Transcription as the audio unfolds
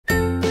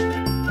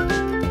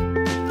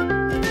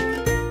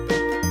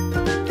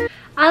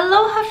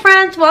Aloha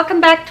friends,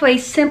 welcome back to a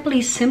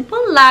Simply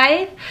Simple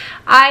Life.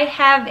 I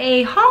have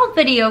a haul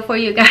video for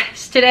you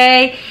guys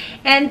today,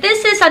 and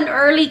this is an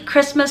early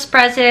Christmas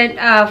present.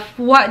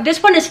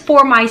 This one is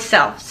for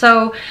myself.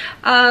 So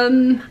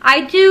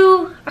I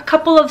do a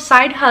couple of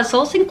side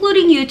hustles,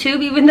 including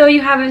YouTube, even though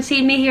you haven't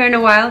seen me here in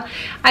a while.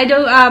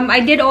 I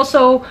did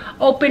also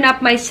open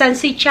up my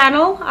Scentsy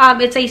channel.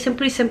 It's a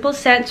Simply Simple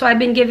Scent, so I've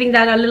been giving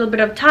that a little bit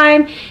of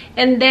time.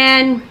 And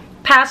then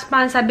past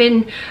months,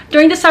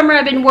 during the summer,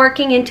 I've been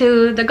working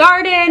into the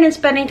garden and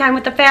spending time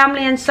with the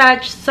family and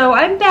such. So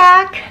I'm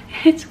back.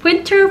 It's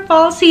winter,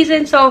 fall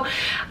season, so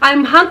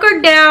I'm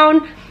hunkered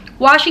down.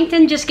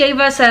 Washington just gave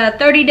us a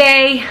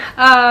 30-day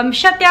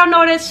shutdown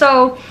notice,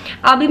 so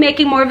I'll be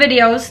making more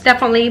videos,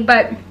 definitely.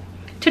 But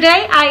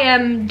today I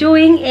am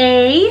doing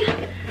a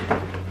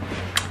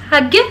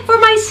gift for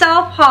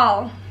myself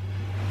haul.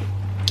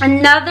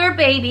 Another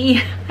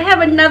baby. I have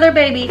another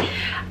baby.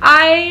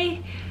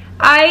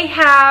 I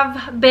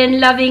have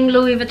been loving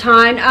Louis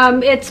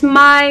Vuitton. It's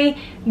my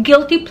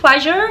guilty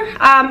pleasure.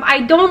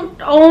 I don't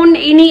own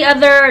any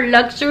other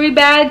luxury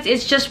bags.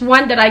 It's just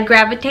one that I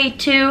gravitate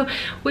to,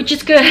 which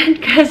is good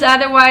because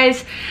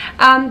otherwise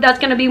that's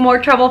gonna be more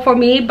trouble for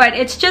me. But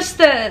it's just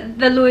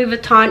the Louis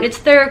Vuitton. It's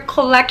their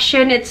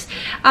collection. It's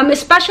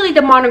especially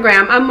the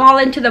Monogram. I'm all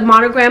into the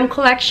Monogram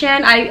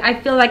collection. I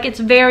feel like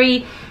it's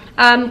very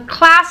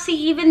classy,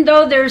 even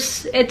though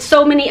it's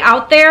so many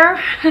out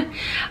there.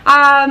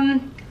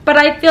 But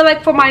I feel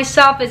like for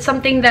myself, it's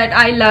something that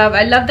I love.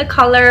 I love the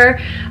color.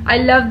 I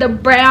love the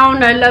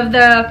brown. I love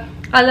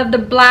the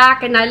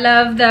black, and I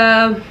love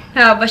the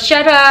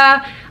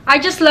vachetta. I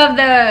just love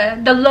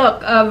the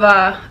look of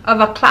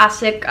a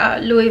classic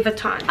Louis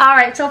Vuitton. All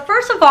right, so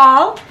first of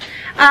all,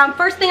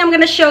 first thing I'm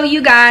going to show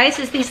you guys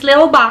is these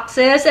little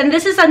boxes, and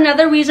this is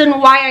another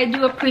reason why I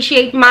do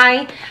appreciate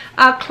my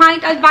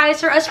client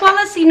advisor, as well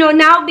as, you know,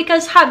 now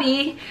because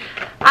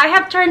I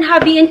have turned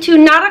hubby into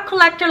not a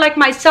collector like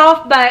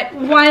myself, but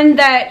one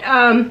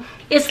that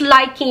is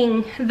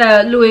liking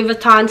the Louis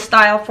Vuitton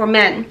style for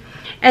men.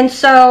 And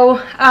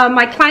so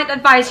my client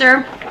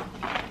advisor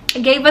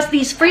gave us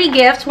these free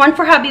gifts, one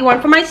for hubby,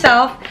 one for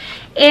myself.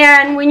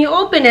 And when you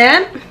open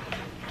it,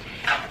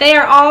 they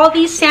are all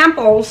these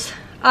samples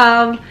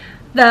of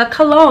the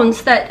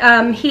colognes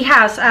that he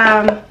has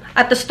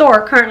at the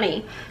store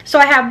currently. So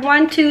I have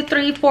 1, 2,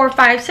 3, 4,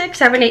 5, 6,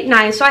 7, 8,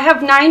 9. So I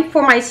have 9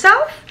 for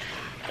myself,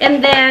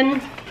 and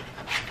then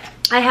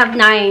I have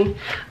 9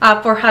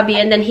 for hubby.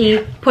 And then he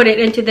put it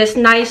into this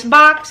nice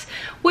box,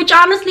 which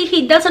honestly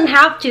he doesn't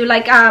have to.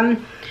 Like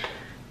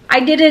I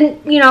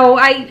didn't, you know,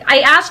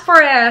 I asked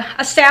for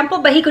a sample,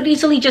 but he could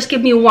easily just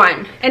give me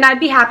one, and I'd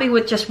be happy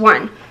with just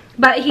one.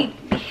 But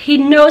he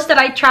knows that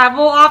I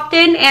travel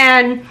often,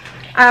 and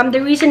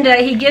the reason that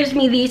he gives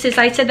me these is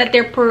I said that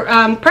they're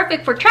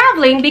perfect for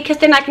traveling, because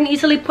then I can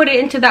easily put it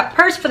into that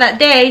purse for that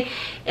day,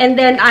 and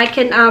then I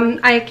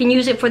can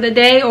use it for the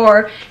day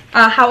or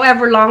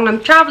however long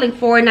I'm traveling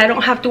for, and I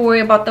don't have to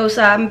worry about those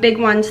big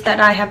ones that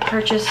I have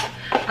purchased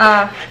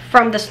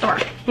from the store.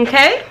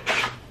 Okay,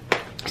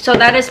 so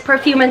that is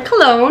perfume and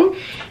cologne.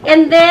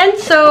 And then,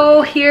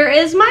 so here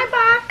is my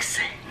box.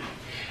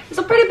 It's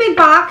a pretty big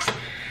box.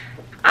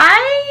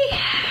 I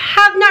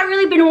have not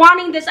really been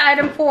wanting this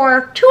item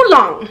for too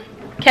long,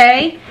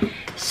 okay?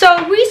 So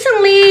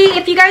recently,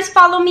 if you guys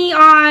follow me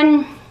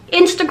on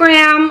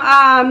Instagram,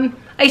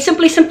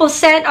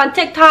 aSimplySimpleScent on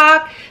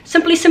TikTok,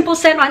 Simply Simple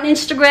Scent on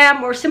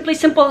Instagram, or Simply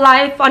Simple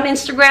Life on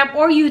Instagram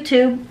or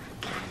YouTube,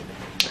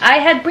 I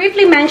had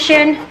briefly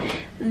mentioned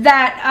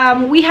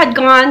that we had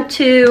gone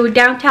to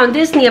downtown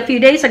Disney a few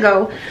days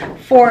ago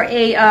for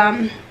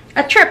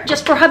a trip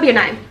just for hubby and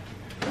I.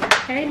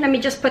 Okay, let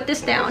me just put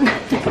this down.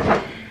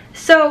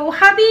 So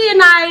hubby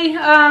and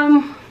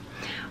I,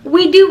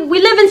 we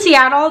live in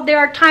Seattle. There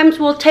are times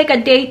we'll take a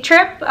day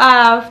trip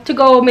to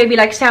go maybe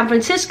like San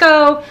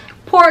Francisco,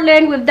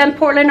 Portland. We've done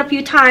Portland a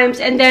few times.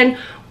 And then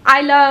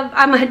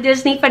I'm a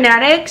Disney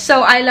fanatic,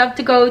 so I love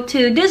to go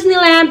to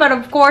Disneyland, but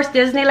of course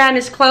Disneyland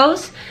is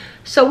closed.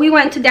 So we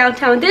went to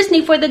downtown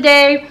Disney for the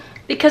day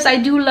because I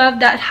do love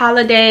that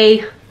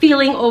holiday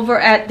feeling over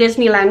at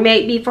Disneyland,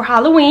 maybe for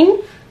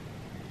Halloween.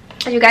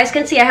 You guys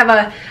can see I have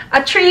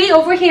a tree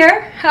over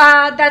here.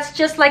 That's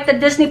just like the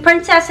Disney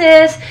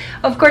princesses.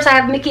 Of course, I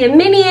have Mickey and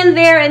Minnie in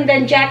there, and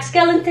then Jack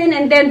Skellington.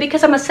 And then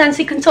because I'm a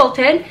Scentsy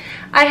consultant,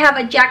 I have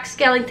a Jack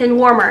Skellington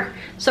warmer.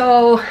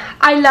 So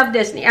I love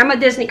Disney. I'm a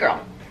Disney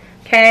girl.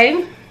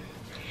 Okay.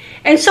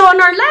 And so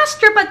on our last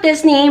trip at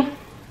Disney,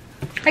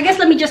 I guess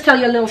let me just tell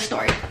you a little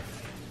story.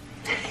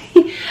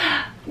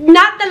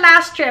 Not the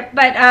last trip,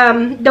 but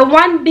the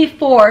one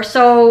before.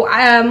 So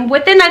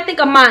within, I think,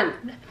 a month.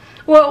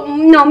 Well,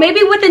 no,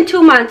 maybe within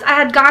 2 months, I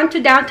had gone to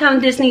downtown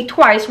Disney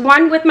twice.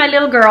 One with my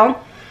little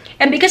girl,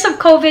 and because of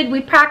COVID, we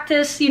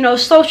practice, you know,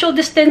 social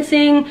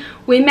distancing.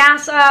 We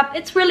mask up.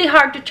 It's really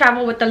hard to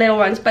travel with the little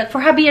ones, but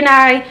for hubby and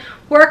I,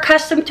 we're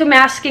accustomed to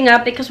masking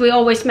up because we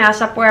always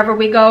mask up wherever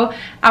we go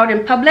out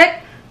in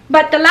public.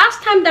 But the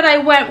last time that I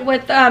went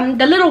with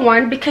the little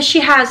one, because she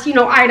has, you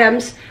know,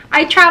 items,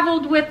 I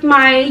traveled with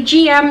my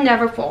GM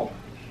Neverfull.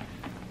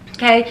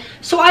 Okay,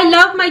 so I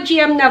love my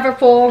GM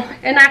Neverfull,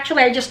 and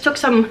actually I just took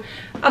some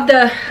of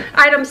the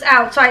items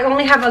out, so I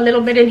only have a little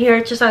bit in here.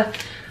 It's just a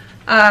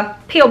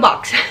P.O.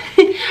 box.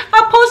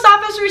 A post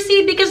office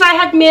receipt because I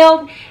had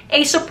mailed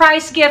a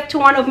surprise gift to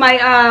one of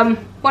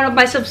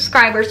my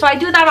subscribers. So I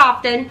do that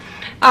often.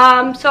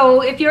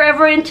 So if you're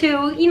ever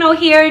into, you know,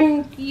 here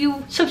and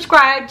you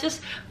subscribe,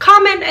 just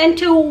comment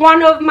into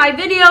one of my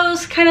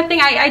videos kind of thing.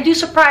 I do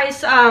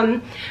surprise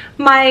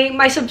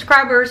my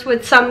subscribers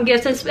with some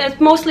gifts. It's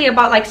mostly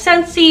about like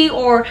Scentsy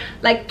or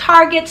like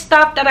Target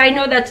stuff that I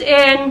know that's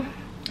in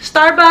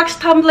Starbucks,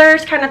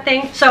 tumblers kind of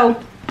thing.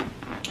 So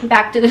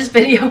back to this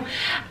video.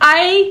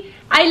 I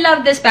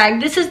love this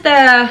bag. This is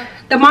the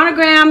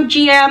Monogram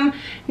GM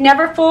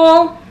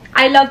Neverfull.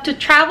 I love to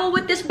travel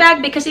with this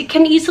bag because it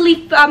can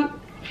easily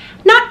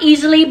not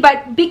easily,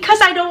 but because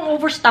I don't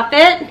overstuff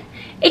it,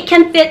 it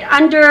can fit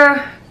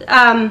under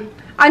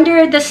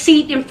the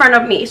seat in front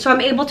of me. So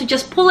I'm able to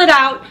just pull it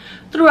out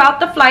throughout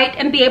the flight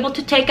and be able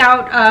to take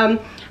out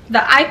the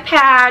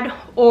iPad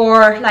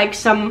or like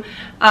some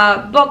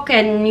book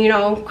and, you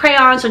know,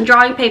 crayons and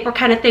drawing paper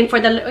kind of thing for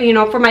the, you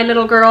know, for my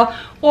little girl,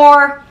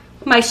 or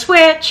my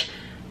Switch,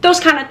 those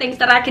kind of things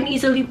that I can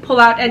easily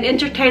pull out and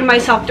entertain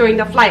myself during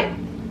the flight.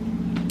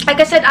 Like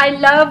I said, I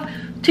love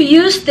to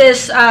use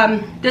this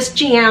this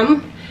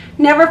GM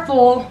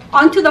Neverfull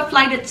onto the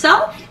flight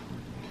itself.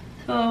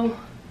 So,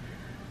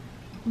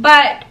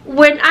 but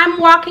when I'm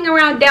walking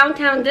around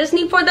downtown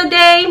Disney for the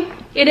day,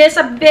 it is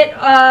a bit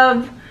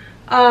of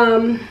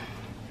a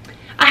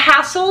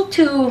hassle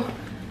to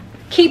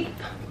keep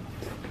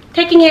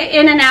taking it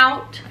in and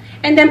out,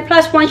 and then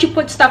plus once you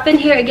put stuff in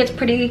here, it gets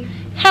pretty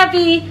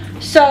heavy,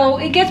 so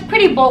it gets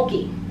pretty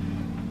bulky.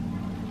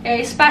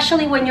 Okay,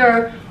 especially when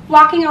you're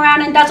walking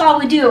around, and that's all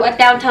we do at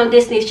downtown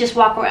Disney is just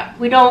walk around.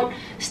 We don't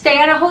stay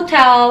at a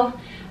hotel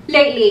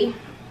lately.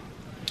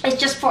 It's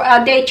just for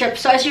a day trip.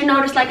 So as you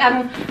notice, like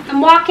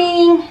I'm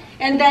walking,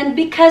 and then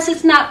because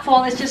it's not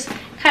full, it just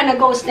kind of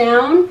goes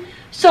down.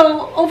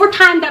 So over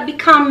time that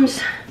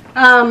becomes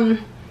kind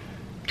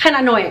of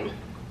annoying.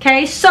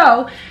 Okay,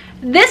 so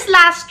this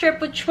last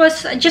trip, which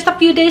was just a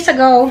few days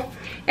ago,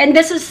 and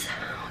this is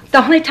the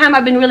only time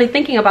I've been really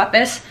thinking about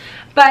this,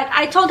 but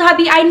I told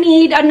hubby I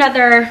need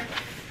another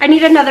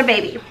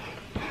baby.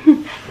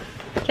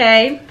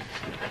 Okay,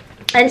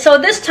 and so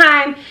this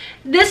time,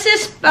 this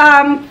is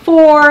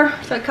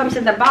so it comes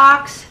in the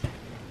box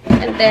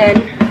and then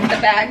the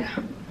bag,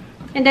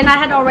 and then I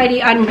had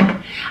already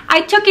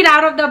I took it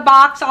out of the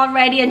box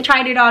already and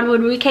tried it on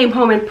when we came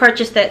home and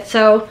purchased it.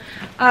 So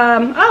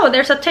oh,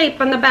 there's a tape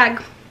on the bag,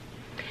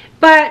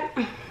 but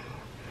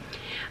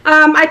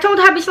I told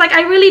hubby, like,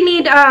 I really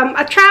need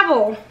a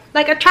travel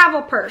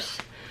purse.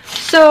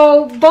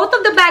 So both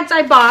of the bags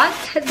I bought,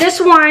 this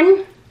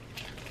one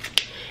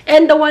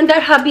and the one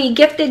that hubby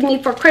gifted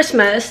me for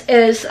Christmas,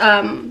 is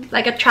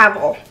like a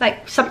travel,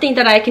 like something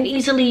that I can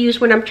easily use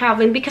when I'm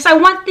traveling, because I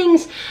want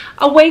things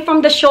away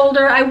from the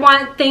shoulder. I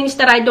want things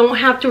that I don't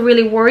have to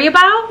really worry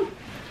about.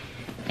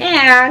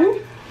 And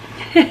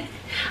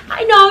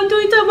I know I'm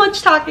doing so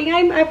much talking.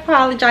 I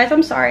apologize.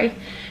 I'm sorry.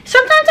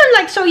 Sometimes I'm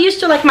like so used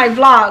to like my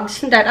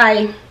vlogs that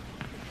I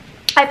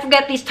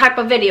forget these type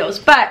of videos.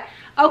 But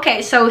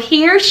okay, so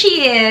here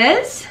she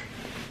is.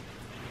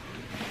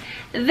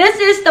 This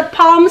is the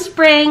Palm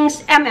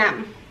Springs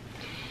MM.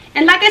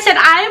 And like I said,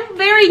 I'm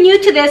very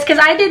new to this because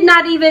I did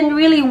not even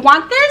really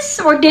want this,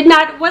 or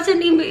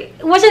wasn't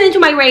into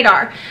my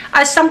radar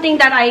as something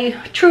that I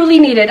truly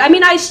needed. I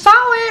mean, I saw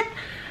it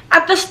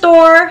at the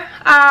store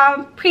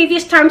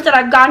previous times that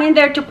I've gone in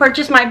there to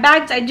purchase my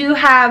bags. I do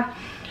have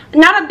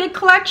not a big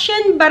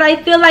collection, but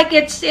I feel like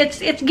it's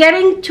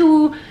getting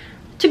to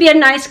be a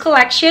nice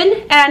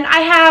collection, and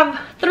I have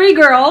 3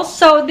 girls,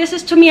 so this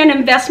is to me an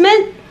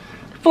investment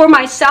for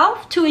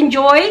myself to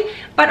enjoy,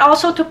 but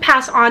also to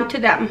pass on to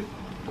them.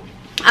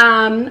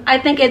 I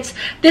think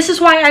this is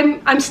why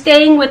I'm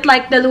staying with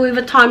like the Louis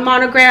Vuitton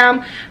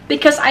Monogram,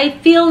 because I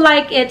feel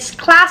like it's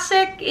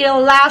classic.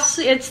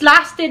 It's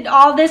lasted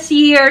all these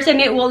years, and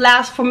it will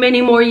last for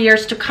many more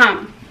years to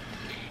come.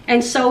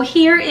 And so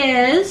here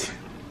is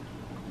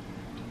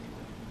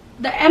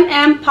the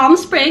MM Palm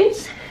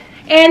Springs.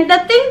 And the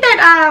thing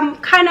that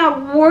kind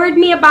of worried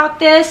me about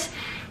this,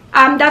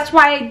 that's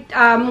why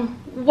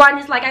one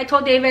is, like I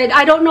told David,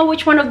 I don't know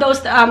which one of those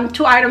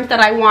 2 items that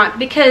I want,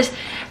 because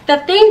the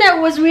thing that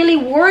was really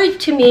worried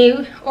to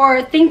me,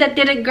 or thing that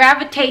didn't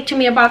gravitate to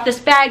me about this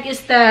bag,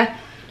 is the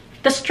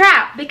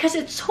strap, because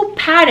it's so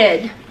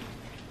padded.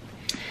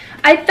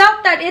 I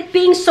felt that it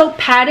being so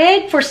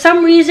padded, for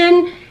some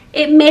reason,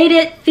 it made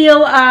it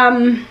feel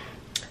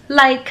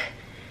like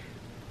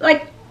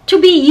to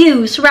be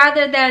used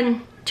rather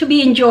than to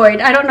be enjoyed.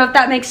 I don't know if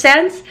that makes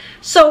sense.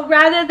 So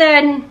rather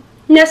than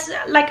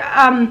like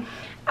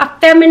a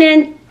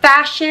feminine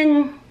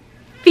fashion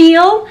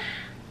feel,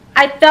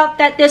 I felt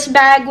that this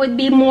bag would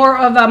be more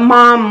of a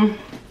mom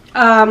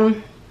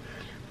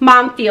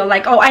feel,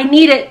 like, oh, I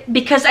need it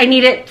because I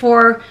need it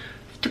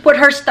to put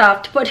her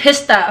stuff, to put his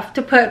stuff,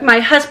 to put my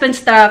husband's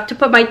stuff, to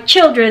put my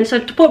children, so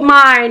to put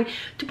mine,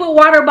 to put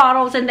water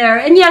bottles in there.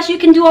 And yes, you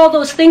can do all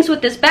those things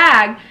with this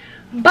bag,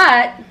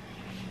 but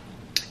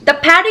the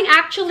padding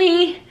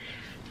actually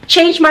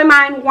changed my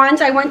mind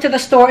once I went to the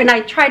store and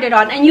I tried it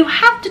on. And you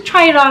have to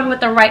try it on with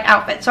the right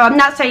outfit. So I'm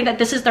not saying that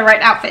this is the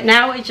right outfit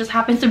now, it just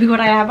happens to be what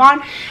I have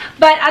on.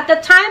 But at the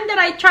time that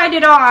I tried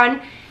it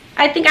on,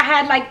 I think I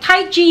had like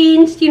tight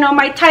jeans, you know,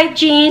 my tight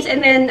jeans,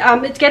 and then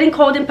it's getting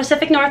cold in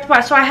Pacific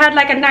Northwest, so I had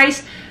like a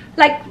nice,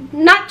 like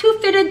not too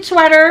fitted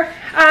sweater,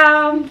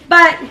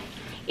 but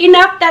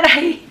enough that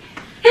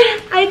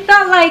I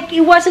felt like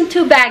it wasn't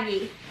too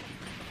baggy.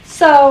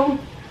 So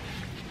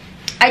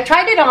I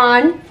tried it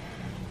on,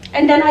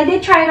 and then I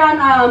did try it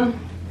on,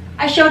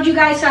 I showed you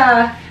guys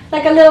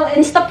like a little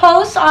Insta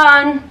post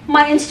on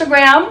my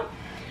Instagram,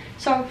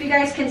 so if you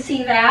guys can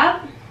see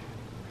that.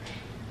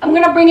 I'm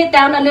gonna bring it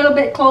down a little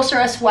bit closer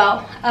as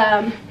well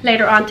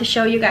later on to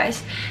show you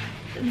guys.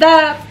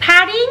 The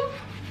padding,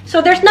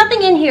 so there's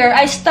nothing in here.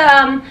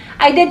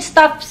 I did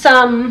stuff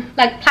some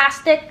like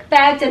plastic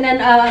bags, and then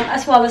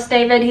as well as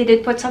David, he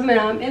did put some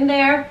in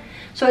there.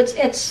 So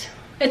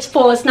it's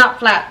full, it's not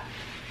flat.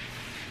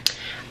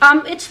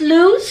 It's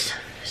loose,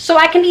 so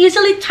I can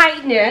easily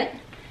tighten it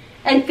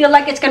and feel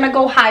like it's gonna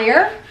go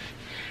higher.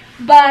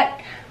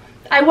 But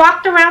I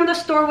walked around the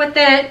store with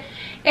it,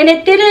 and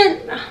it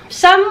didn't.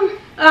 Some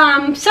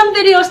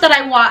videos that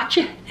I watch,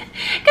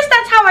 because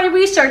that's how I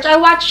research. I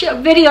watch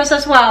videos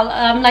as well,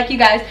 like you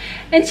guys,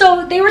 and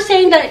so they were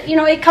saying that, you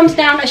know, it comes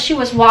down as she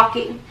was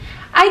walking.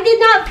 I did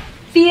not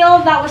feel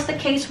that was the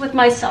case with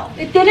myself.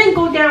 It didn't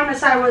go down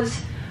as I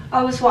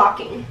was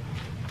walking.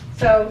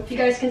 So if you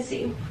guys can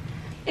see,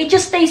 it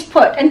just stays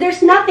put, and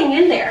there's nothing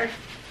in there.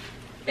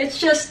 It's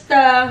just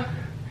the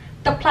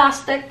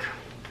plastic.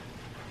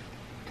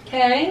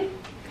 Okay.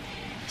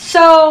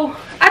 So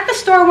at the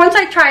store, once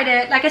I tried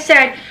it, like I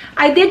said,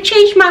 I did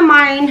change my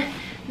mind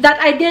that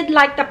I did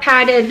like the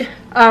padded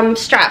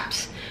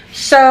straps.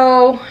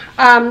 So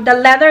the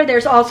leather,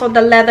 there's also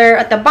the leather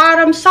at the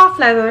bottom, soft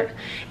leather.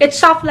 It's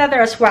soft leather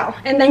as well.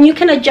 And then you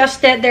can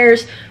adjust it.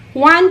 There's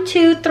 1,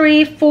 2,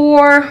 3,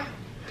 4,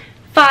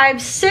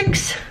 5,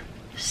 6,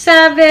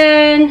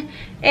 7,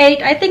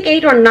 8, I think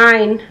 8 or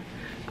 9,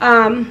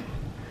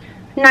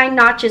 9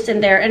 notches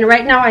in there. And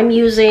right now I'm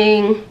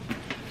using,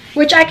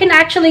 which I can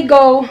actually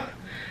go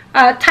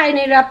tighten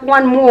it up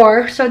one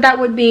more, so that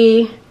would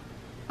be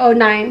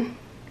 9.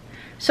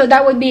 So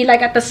that would be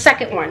like at the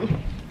second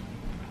one,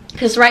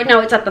 because right now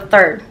it's at the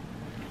third.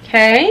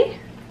 Okay,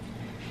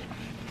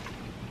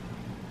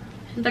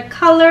 the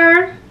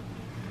color,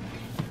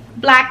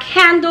 black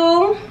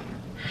handle,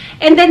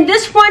 and then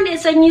this one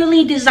is a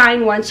newly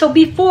designed one. So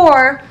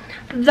before,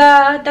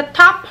 the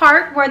top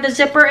part where the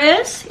zipper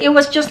is, it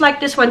was just like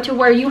this one, to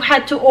where you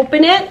had to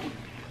open it,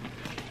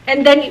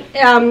 and then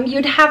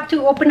you'd have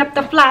to open up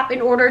the flap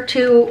in order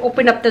to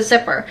open up the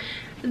zipper.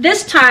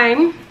 This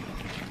time,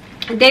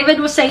 David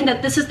was saying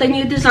that this is the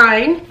new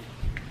design,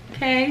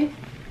 okay,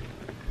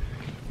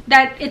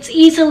 that it's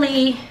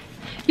easily,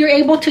 you're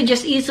able to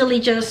just easily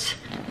just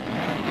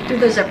do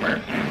the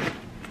zipper,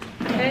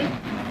 okay,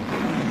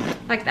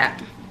 like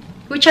that,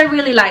 which I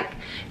really like,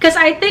 because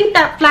I think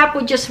that flap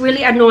would just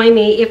really annoy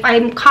me if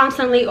I'm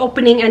constantly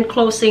opening and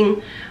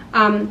closing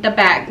the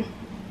bag.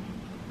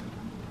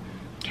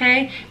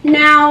 Okay,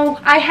 now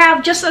I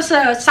have, just as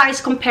a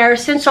size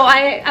comparison, so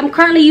I'm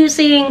currently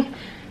using,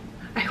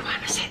 I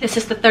want to say this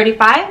is the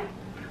 35,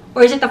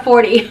 or is it the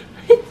 40?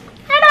 I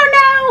don't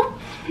know.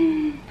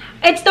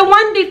 It's the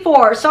one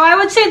before, so I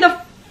would say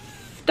the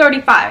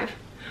 35,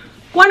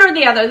 one or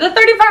the other, the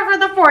 35 or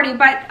the 40.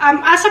 But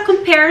as a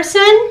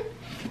comparison,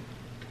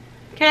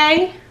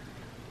 okay,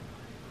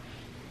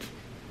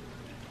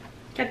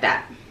 get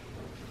that,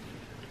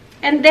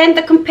 and then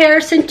the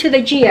comparison to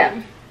the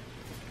GM,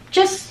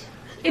 just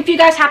if you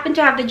guys happen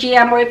to have the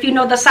GM, or if you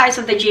know the size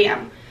of the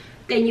GM,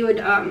 then you would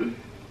okay.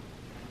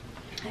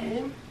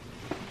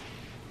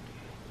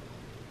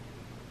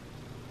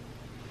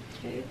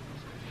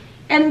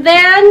 And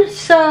then,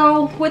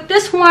 so with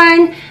this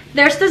one,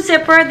 there's the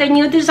zipper, the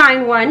new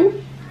design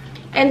one,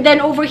 and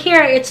then over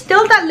here it's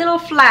still that little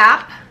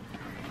flap,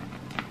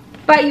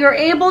 but you're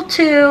able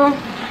to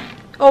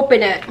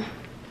open it,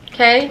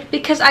 okay,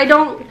 because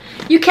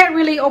you can't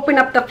really open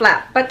up the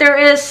flap, but there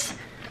is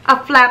a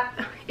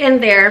flap in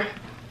there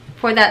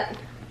for that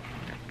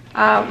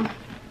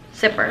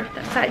zipper,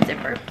 that side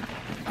zipper.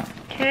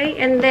 Okay,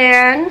 and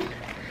then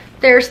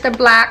there's the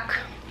black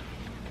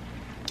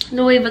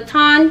Louis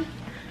Vuitton,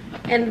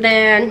 and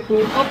then when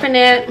you open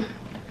it,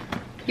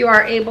 you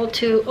are able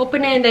to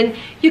open it, and then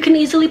you can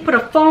easily put a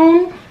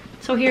phone.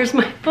 So here's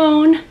my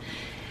phone.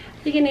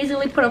 You can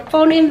easily put a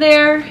phone in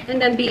there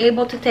and then be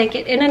able to take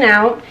it in and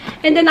out.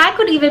 And then I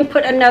could even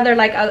put another,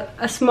 like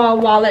a small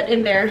wallet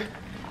in there,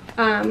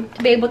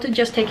 to be able to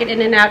just take it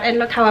in and out. And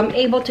look how I'm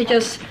able to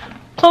just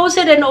close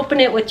it and open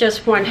it with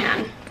just one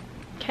hand.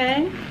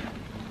 Okay,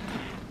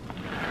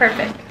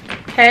 perfect.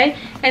 Okay,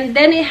 and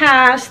then it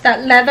has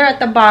that leather at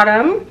the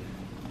bottom.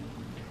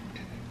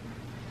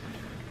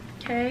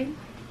 Okay,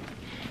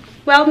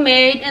 well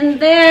made. And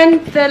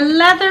then the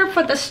leather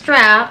for the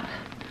strap,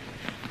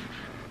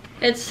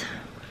 it's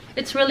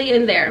really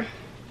in there.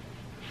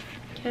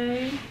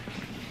 Okay,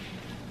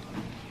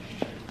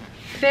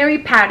 very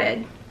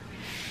padded,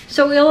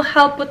 so it'll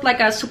help with like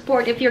a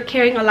support if you're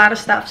carrying a lot of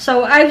stuff.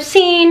 So I've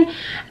seen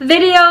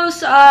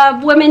videos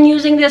of women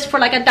using this for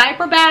like a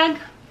diaper bag,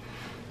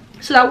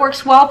 so that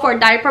works well for a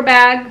diaper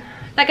bag.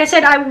 Like I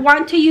said, I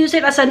want to use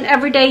it as an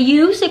everyday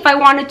use if I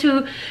wanted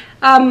to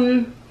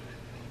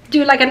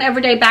do like an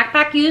everyday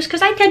backpack use,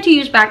 because I tend to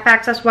use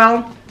backpacks as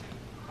well.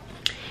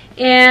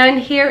 And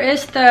here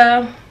is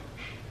the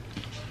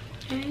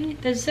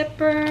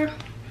zipper.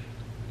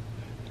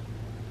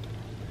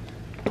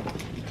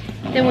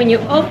 Then when you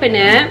open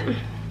it,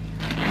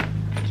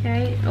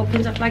 okay, it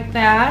opens up like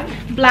that.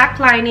 Black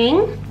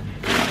lining.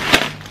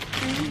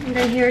 Okay, and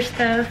then here's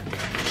the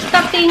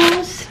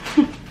stuffings.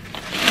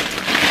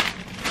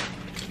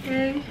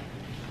 Okay,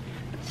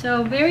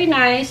 so very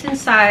nice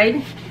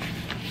inside.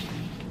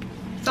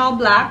 It's all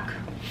black.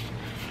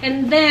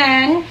 And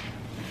then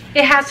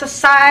it has a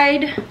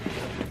side.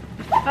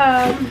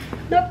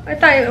 Nope, I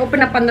thought it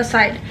opened up on the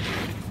side.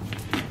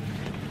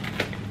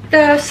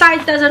 The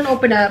side doesn't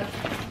open up.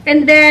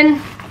 And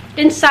then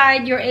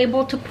inside you're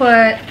able to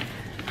put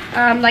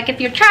like if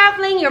you're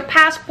traveling, your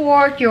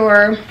passport,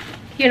 your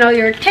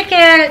your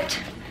ticket.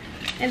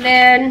 And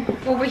then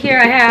over here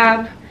I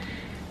have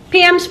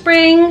PM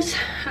Springs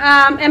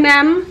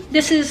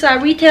This is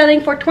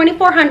retailing for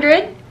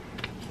 $2,400.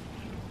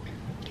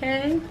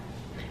 Okay,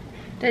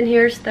 then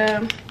here's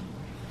the,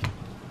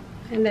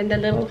 and then the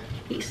little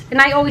piece,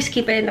 and I always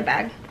keep it in the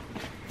bag.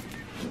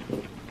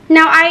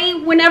 Now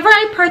whenever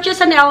I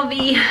purchase an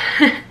LV,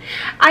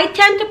 I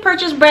tend to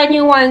purchase brand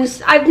new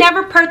ones. I've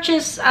never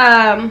purchased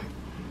a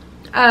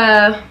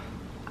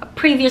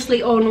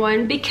previously owned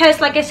one, because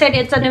like I said,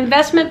 it's an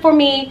investment for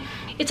me.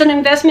 It's an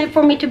investment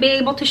for me to be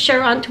able to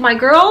share on to my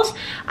girls.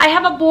 I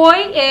have a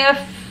boy. If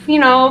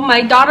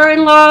my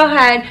daughter-in-law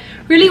had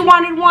really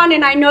wanted one,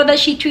 and I know that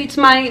she treats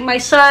my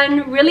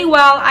son really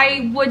well,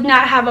 I would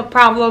not have a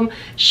problem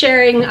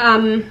sharing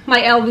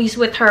my LVs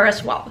with her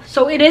as well.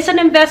 So it is an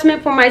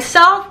investment for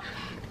myself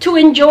to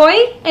enjoy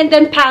and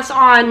then pass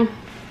on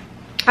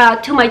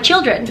to my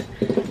children.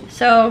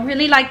 So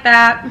really like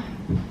that.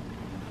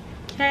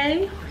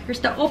 Okay, here's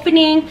the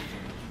opening.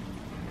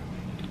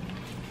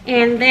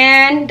 And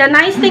then the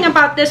nice thing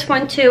about this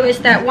one too is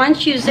that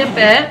once you zip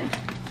it,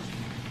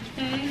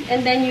 okay,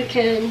 and then you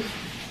can,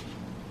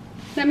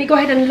 let me go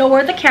ahead and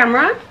lower the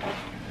camera.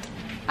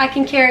 I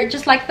can carry it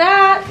just like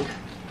that.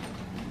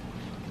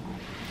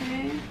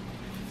 Okay.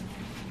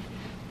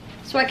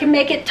 So I can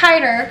make it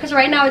tighter, because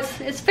right now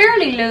it's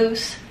fairly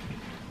loose.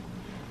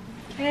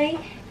 Okay,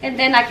 and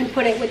then I can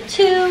put it with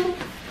two.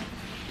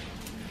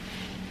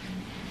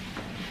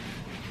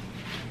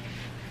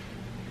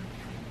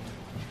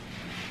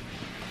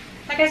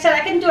 Like I said, I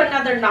can do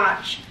another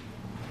notch.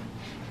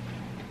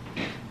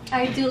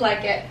 I do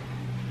like it.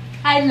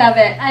 I love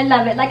it. I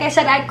love it. Like I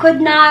said, I could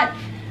not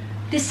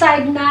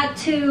decide not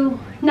to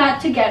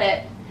get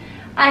it.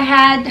 I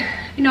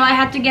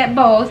had to get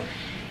both.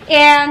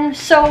 And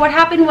so what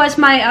happened was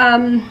my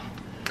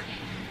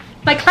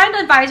client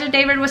advisor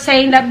David was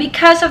saying that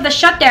because of the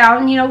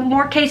shutdown,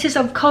 more cases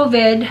of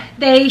COVID,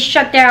 they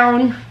shut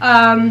down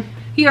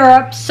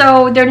Europe,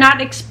 so they're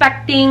not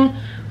expecting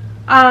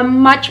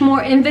much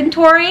more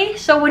inventory.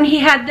 So when he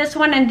had this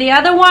one and the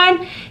other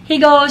one, he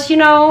goes,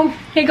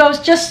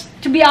 just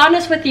to be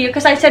honest with you,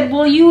 because I said,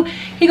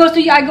 he goes,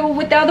 I go,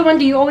 with the other one,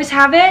 do you always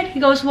have it? He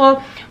goes,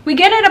 well, we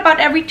get it about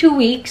every 2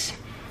 weeks,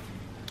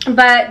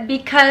 but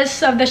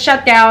because of the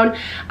shutdown,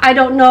 I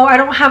don't know, I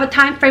don't have a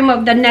time frame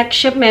of the next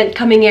shipment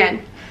coming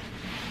in.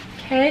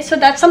 Okay, so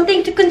that's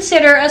something to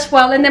consider as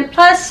well. And then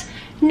plus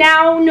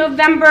now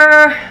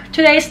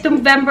today's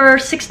November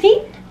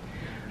 16th,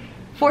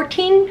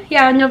 14,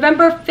 yeah,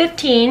 November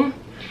 15,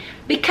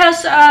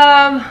 because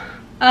of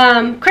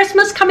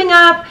Christmas coming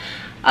up,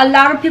 a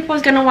lot of people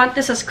is going to want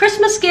this as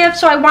Christmas gift,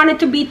 so I wanted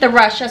to beat the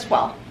rush as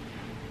well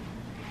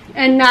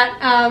and not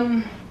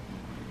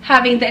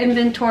having the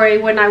inventory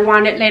when I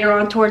want it later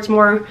on towards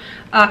more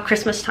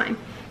Christmas time.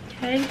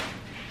 Okay,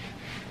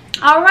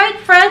 all right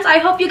friends, I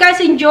hope you guys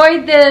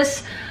enjoyed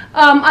this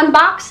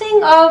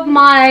unboxing of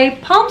my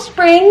Palm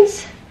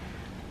Springs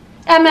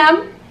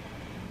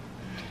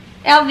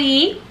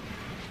LV.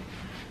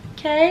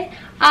 Okay,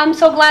 I'm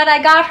so glad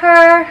I got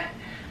her.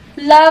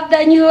 Love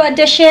the new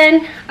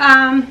addition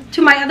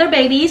to my other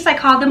babies. I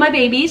call them my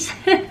babies.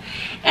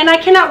 And I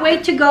cannot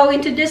wait to go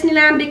into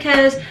Disneyland,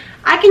 because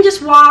I can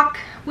just walk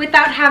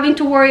without having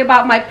to worry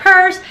about my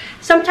purse.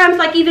 Sometimes,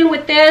 like even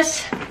with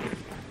this,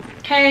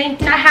 okay,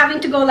 not having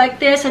to go like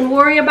this and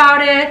worry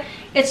about it.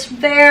 It's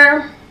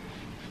there.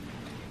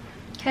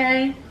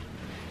 Okay,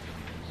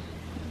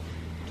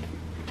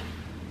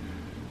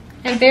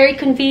 and very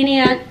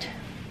convenient.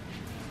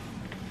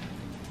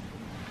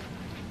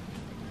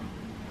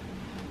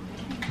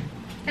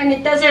 And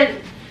it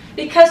doesn't,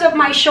 because of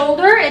my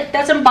shoulder, it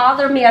doesn't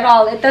bother me at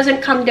all. It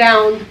doesn't come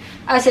down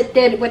as it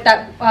did with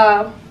that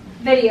a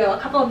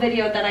couple of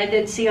videos that I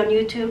did see on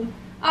YouTube.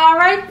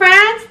 Alright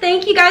friends,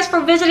 thank you guys for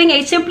visiting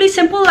A Simply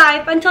Simple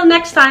Life. Until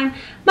next time,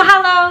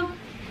 mahalo!